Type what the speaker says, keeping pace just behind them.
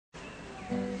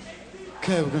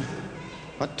Okay, we're going.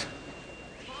 What?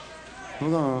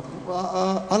 We're going.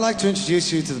 Well, I'd like to introduce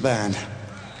you to the band.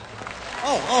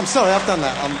 Oh, I'm sorry. I've done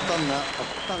that. I've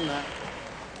done that.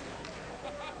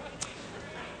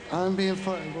 I'm being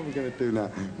funny. What are we going to do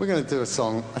now? We're going to do a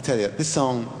song. I tell you, this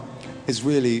song is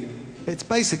really. It's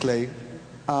basically.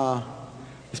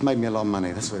 It's made me a lot of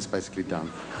money. That's what it's basically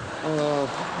done.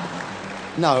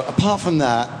 No, apart from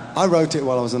that, I wrote it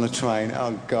while I was on a train.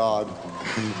 Oh God,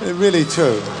 it's really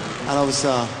true. And I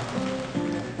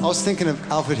was thinking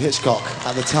of Alfred Hitchcock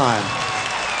at the time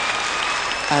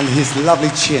and his lovely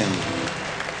chin.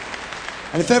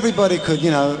 And if everybody could,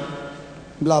 you know,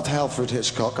 love Alfred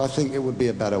Hitchcock, I think it would be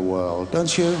a better world,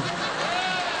 don't you?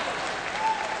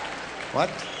 What?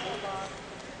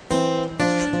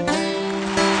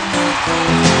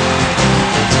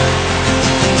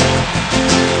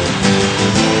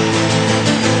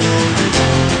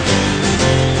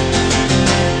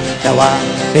 Now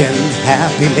I've been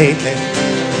happy lately,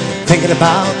 thinking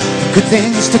about the good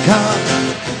things to come,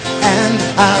 and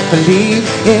I believe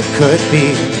it could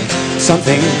be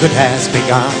something good has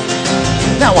begun.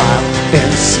 Now I've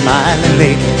been smiling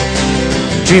lately,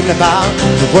 dreaming about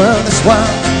the world as well,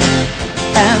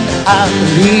 and I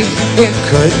believe it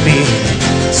could be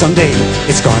someday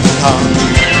it's going to come.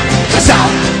 'Cause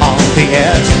out on the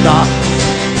edge of darkness,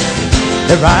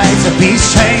 there rides a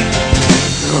peace train.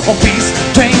 Oh, peace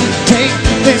train, take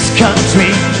this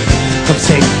country, come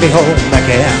take me home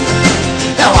again.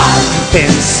 Now I've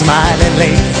been smiling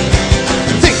lately,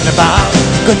 thinking about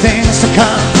good things to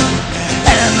come,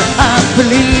 and I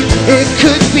believe it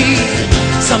could be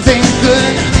something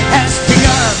good has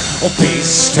begun. Oh,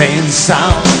 peace train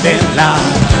sounding loud,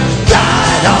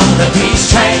 ride on the peace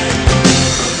train.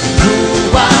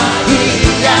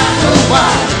 Ooh-wah-ee-yah,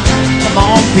 ooh-wah. Come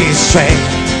on, peace train.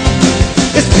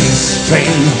 It's peace train,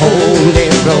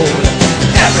 holy road.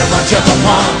 Everyone jump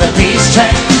upon the peace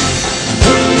train.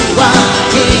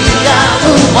 Ooh-wah-ee-yah,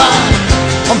 ooh-wah.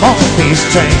 Come on, peace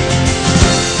train.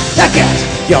 Now get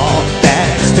your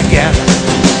bags together.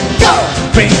 Go!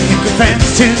 Bring your good friends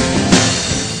too.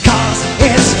 'Cause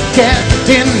it's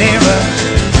getting nearer.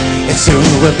 It soon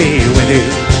will be with you.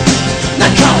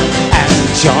 Now come and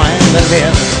join the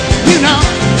live. You know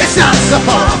it's not so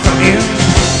far from you.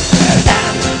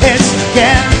 It's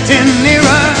getting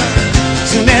nearer,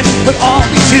 soon it will all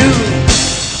be true.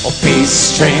 Oh,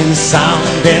 peace train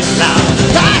sounding loud,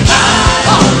 ride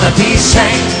on the peace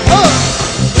train.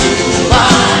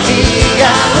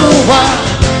 Ooh-wah-ee-yah, ooh-wah.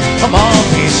 Come on,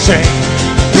 peace train,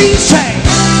 peace train.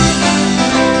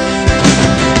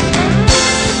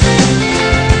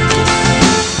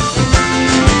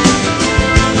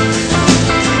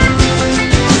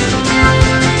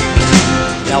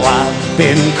 Now I've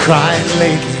been crying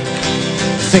lately,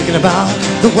 thinking about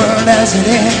the world as it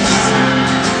is.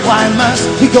 Why must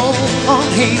we go on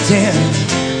hating?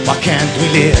 Why can't we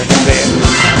live there?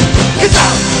 It's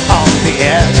out on the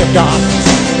edge of darkness,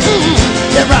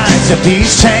 there rides a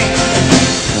peace train.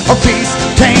 Oh, peace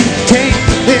train, take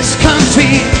this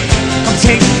country, come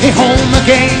take me home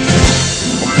again.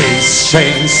 Oh, peace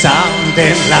train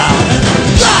sounding loud,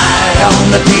 ride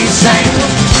on the peace train.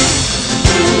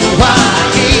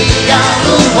 Ooh-wah-ee-yah,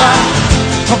 ooh-wah.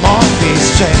 Come on, peace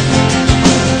train.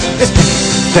 It's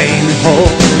peace train,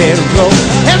 holy road.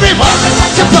 Everyone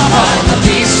jump on the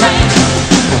peace train.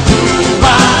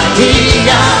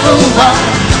 Ooh-wah-ee-yah, ooh-wah.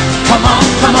 Come on,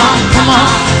 come on, come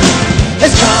on.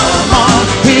 Let's come on,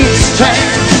 peace train.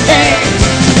 Hey,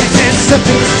 this is the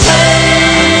peace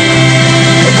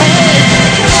train. Hey.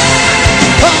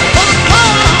 Oh, oh,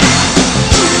 oh.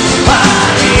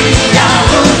 Ooh-wah-ee-yah,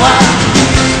 ooh-wah.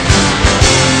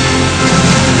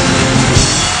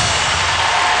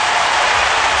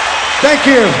 Thank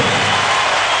you.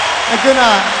 And good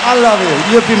night. I love you.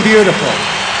 You've been beautiful.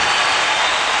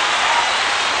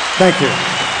 Thank you.